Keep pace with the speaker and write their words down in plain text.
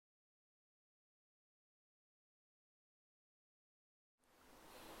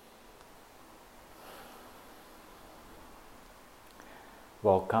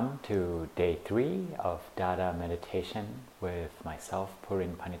Welcome to day 3 of Dada meditation with myself,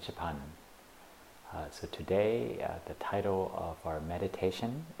 Purin Panichapan. So today, the title of our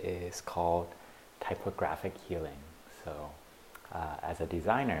meditation is called Typographic Healing. So, as a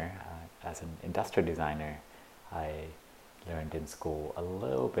designer, as an industrial designer, I learned in school a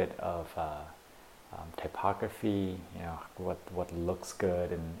little bit of typography, what looks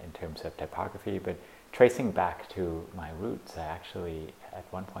good in terms of typography, but tracing back to my roots, I actually at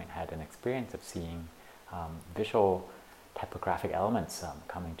one point had an experience of seeing visual typographic elements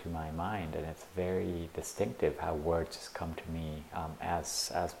coming to my mind, and it's very distinctive how words come to me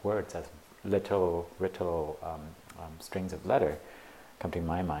as words, as little strings of letter come to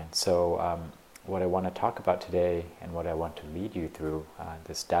my mind. So what I want to talk about today and what I want to lead you through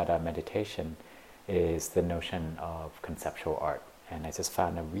this Dada meditation is the notion of conceptual art. And I just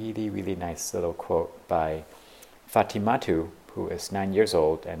found a really nice little quote by Fatimatu, who is 9 years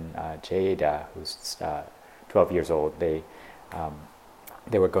old, and Jayeda, who's 12 years old. They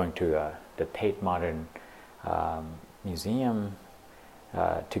were going to the Tate Modern Museum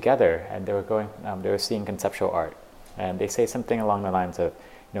together, and they were seeing conceptual art. And they say something along the lines of,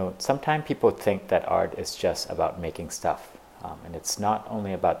 sometimes people think that art is just about making stuff. And it's not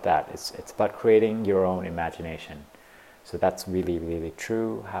only about that, it's about creating your own imagination. So that's really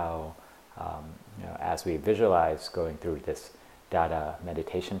true, how as we visualize going through this Dada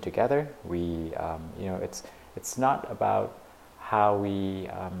meditation together, we, it's not about how we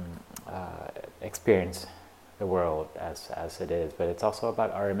experience the world as it is, but it's also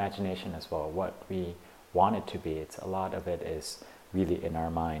about our imagination as well, what we want it to be. A lot of it is really in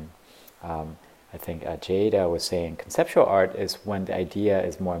our mind. I think Jada was saying conceptual art is when the idea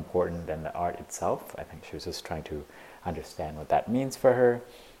is more important than the art itself. I think she was just trying to understand what that means for her.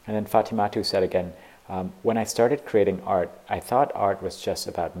 And then Fatimatu said again, when I started creating art, I thought art was just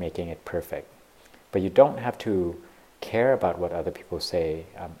about making it perfect. But you don't have to care about what other people say,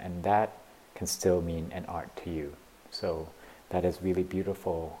 and that can still mean an art to you. So that is really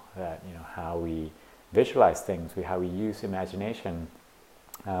beautiful, that how we visualize things, how we use imagination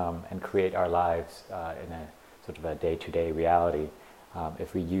and create our lives in a sort of a day-to-day reality.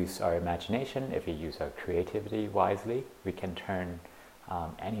 If we use our imagination, if we use our creativity wisely, we can turn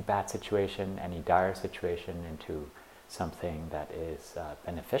any bad situation, any dire situation into something that is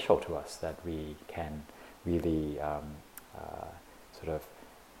beneficial to us, that we can really sort of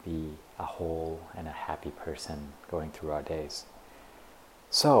be a whole and a happy person going through our days.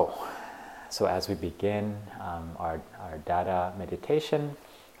 So as we begin our Dada meditation,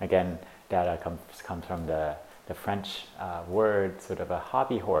 again, Dada comes from the French word, sort of a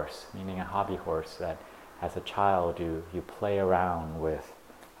hobby horse, meaning a hobby horse that as a child you play around with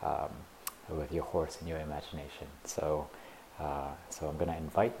your horse in your imagination. So I'm going to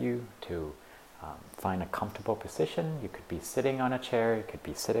invite you to find a comfortable position. You could be sitting on a chair, you could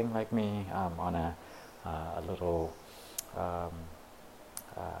be sitting like me on a little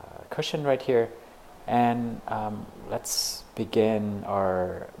cushion right here, and let's begin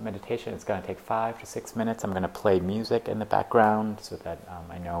our meditation. It's going to take 5 to 6 minutes. I'm going to play music in the background so that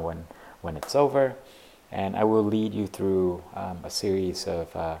I know when it's over, and I will lead you through a series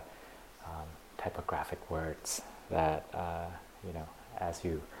of typographic words that as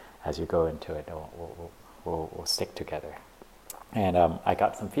you go into it, we'll stick together. And I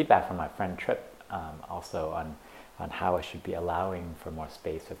got some feedback from my friend Trip also on how I should be allowing for more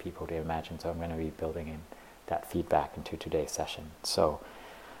space for people to imagine. So I'm going to be building in that feedback into today's session. So,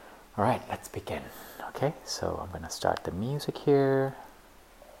 all right, let's begin. Okay, so I'm going to start the music here.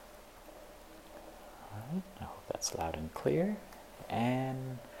 All right, I hope that's loud and clear.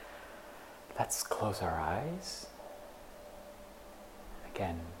 And let's close our eyes.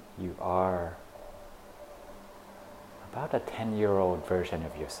 Again, you are about a 10-year-old version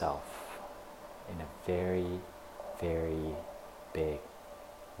of yourself in a very big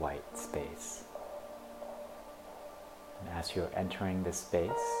white space. And as you're entering this space,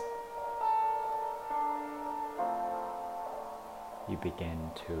 you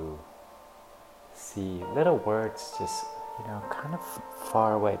begin to see little words just, kind of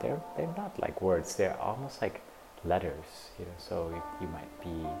far away. They're not like words, they're almost like letters, so you might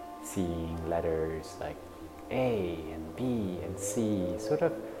be seeing letters like A and B and C sort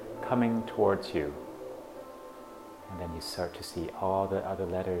of coming towards you. And then you start to see all the other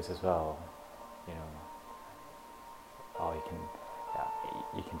letters as well. All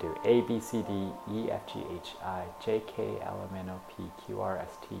you can do A, B, C, D, E, F, G, H, I, J, K, L, M, N, O, P, Q, R,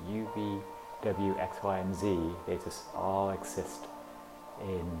 S, T, U, V, W, X, Y, and Z. They just all exist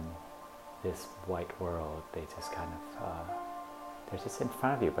in this white world. They just kind of they're just in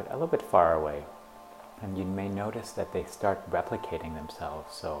front of you, but a little bit far away. And you may notice that they start replicating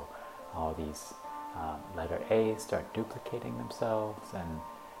themselves. So all these letter A start duplicating themselves, and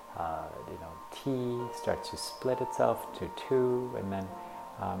T starts to split itself to two, and then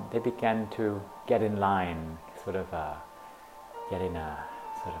they begin to get in line, sort of getting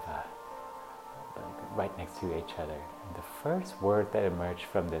right next to each other. And the first word that emerged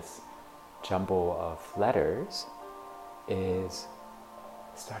from this jumble of letters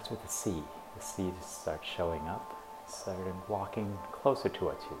starts with a C. The C just starts showing up, starting walking closer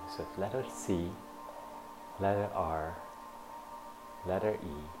towards you. So it's letter C, letter R, letter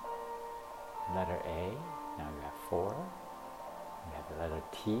E, letter A. Now you have 4. You have the letter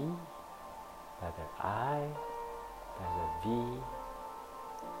T, letter I, letter V,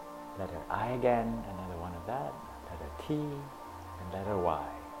 letter I again, another one of that, letter T, and letter Y.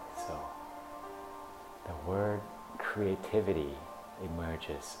 So the word creativity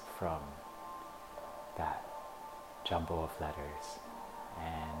emerges from that jumble of letters.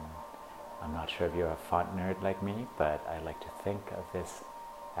 And I'm not sure if you're a font nerd like me, but I like to think of this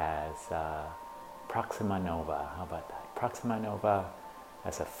as Proxima Nova. How about that? Proxima Nova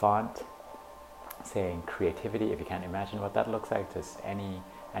as a font saying creativity. If you can't imagine what that looks like, just any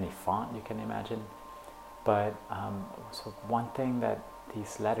font you can imagine. But so one thing that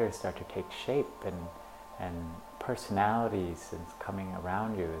these letters start to take shape and personalities is coming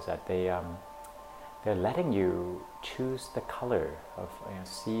around you is that they're letting you choose the color of,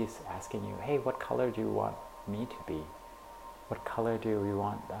 C is asking you, hey, what color do you want me to be? What color do you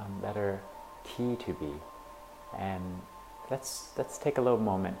want letter T to be? And let's take a little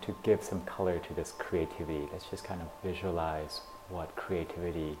moment to give some color to this creativity. Let's just kind of visualize what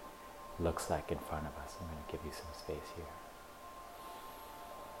creativity looks like in front of us. I'm going to give you some space here.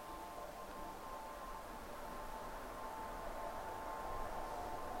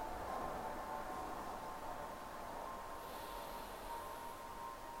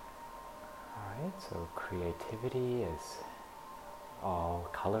 So creativity is all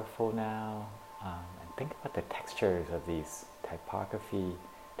colorful now, and think about the textures of these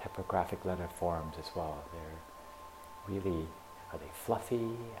typographic letter forms as well. They're really, are they fluffy?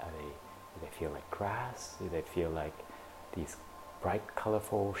 Do they feel like grass? Do they feel like these bright,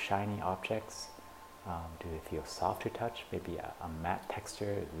 colorful, shiny objects? Do they feel soft to touch? Maybe a matte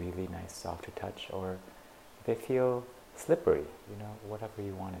texture is really nice, soft to touch, or do they feel slippery? Whatever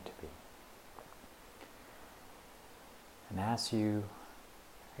you want it to be. And as you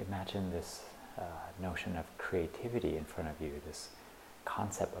imagine this notion of creativity in front of you, this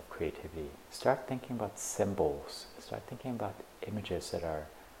concept of creativity, start thinking about symbols, start thinking about images that are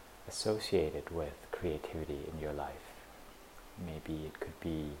associated with creativity in your life. Maybe it could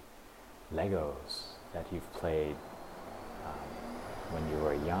be Legos that you've played when you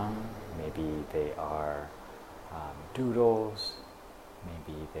were young. Maybe they are doodles.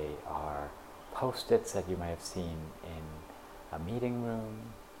 Maybe they are Post-its that you might have seen in a meeting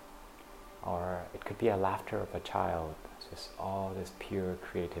room, or it could be a laughter of a child. It's just all this pure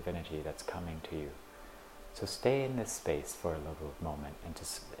creative energy that's coming to you. So stay in this space for a little moment and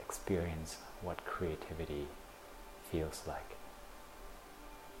just experience what creativity feels like.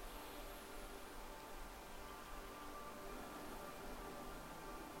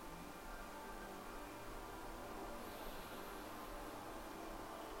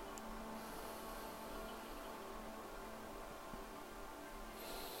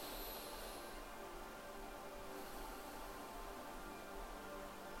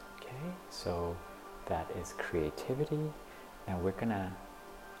 So that is creativity. Now we're going to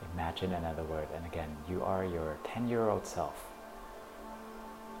imagine another word. And again, you are your 10-year-old self.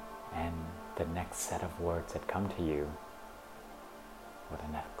 And the next set of words that come to you, or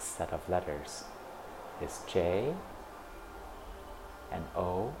the next set of letters, is J and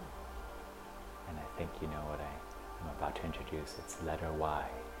O. And I think you know what I'm about to introduce. It's letter Y.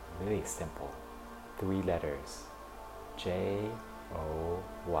 Really simple. 3 letters. J-O-Y.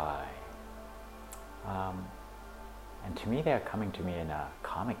 And to me, they're coming to me in a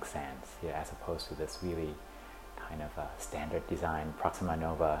comic sense, as opposed to this really kind of a standard design Proxima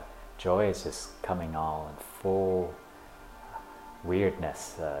Nova. Joy is just coming all in full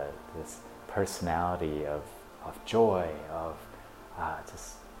weirdness, this personality of joy, of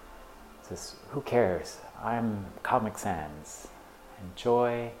just who cares? I'm Comic Sans. And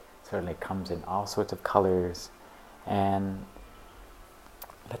joy certainly comes in all sorts of colors. And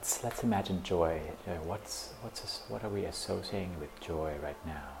let's imagine joy. What are we associating with joy right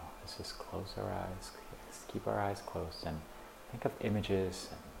now? Let's just close our eyes, just keep our eyes closed, and think of images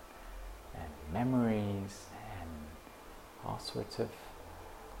and memories and all sorts of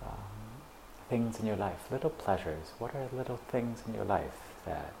things in your life, little pleasures. What are little things in your life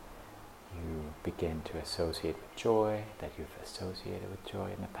that you begin to associate with joy, that you've associated with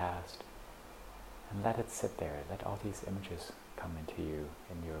joy in the past? And let it sit there. Let all these images come into you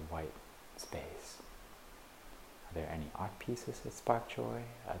in your white space. Are there any art pieces that spark joy?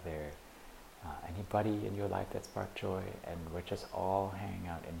 Are there anybody in your life that spark joy? And we're just all hanging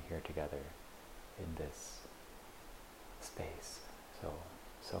out in here together in this space.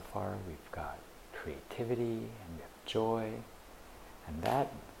 So far we've got creativity and we have joy, and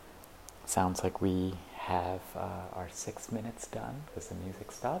that sounds like we have our 6 minutes done because the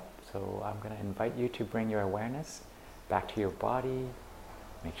music stopped. So I'm going to invite you to bring your awareness back to your body.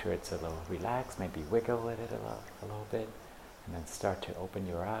 Make sure it's a little relaxed, maybe wiggle it a little bit, and then start to open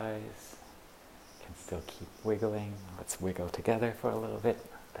your eyes. You can still keep wiggling. Let's wiggle together for a little bit.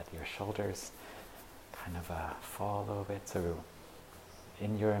 Let your shoulders kind of fall a little bit. So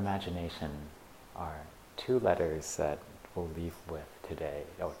in your imagination are 2 letters that we'll leave with today,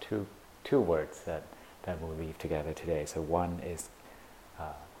 or two words that we'll leave together today. So one is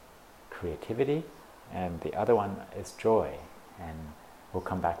creativity, and the other one is joy. And we'll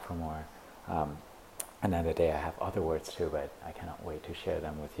come back for more another day. I have other words too, but I cannot wait to share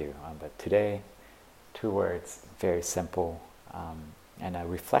them with you. But today, 2 words, very simple, and a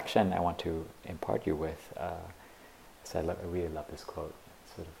reflection I want to impart you with. So I really love this quote.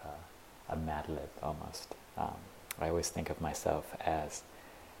 It's sort of a Mad Lib almost. I always think of myself as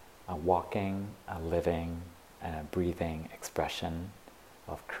a walking, a living, and a breathing expression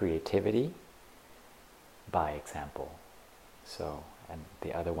of creativity by example. So, and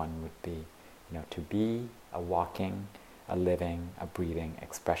the other one would be, to be a walking, a living, a breathing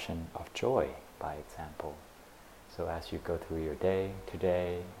expression of joy by example. So as you go through your day,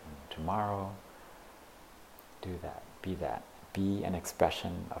 today and tomorrow, do that, be that. Be an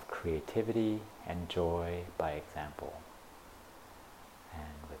expression of creativity and joy by example.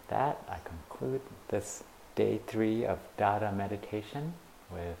 And with that, I conclude this day 3 of Dada meditation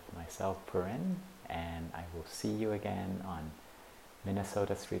with myself, Purin, and I will see you again on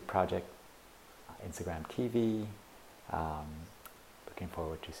Minnesota Street Project, Instagram TV. Looking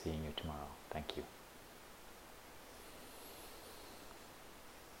forward to seeing you tomorrow. Thank you.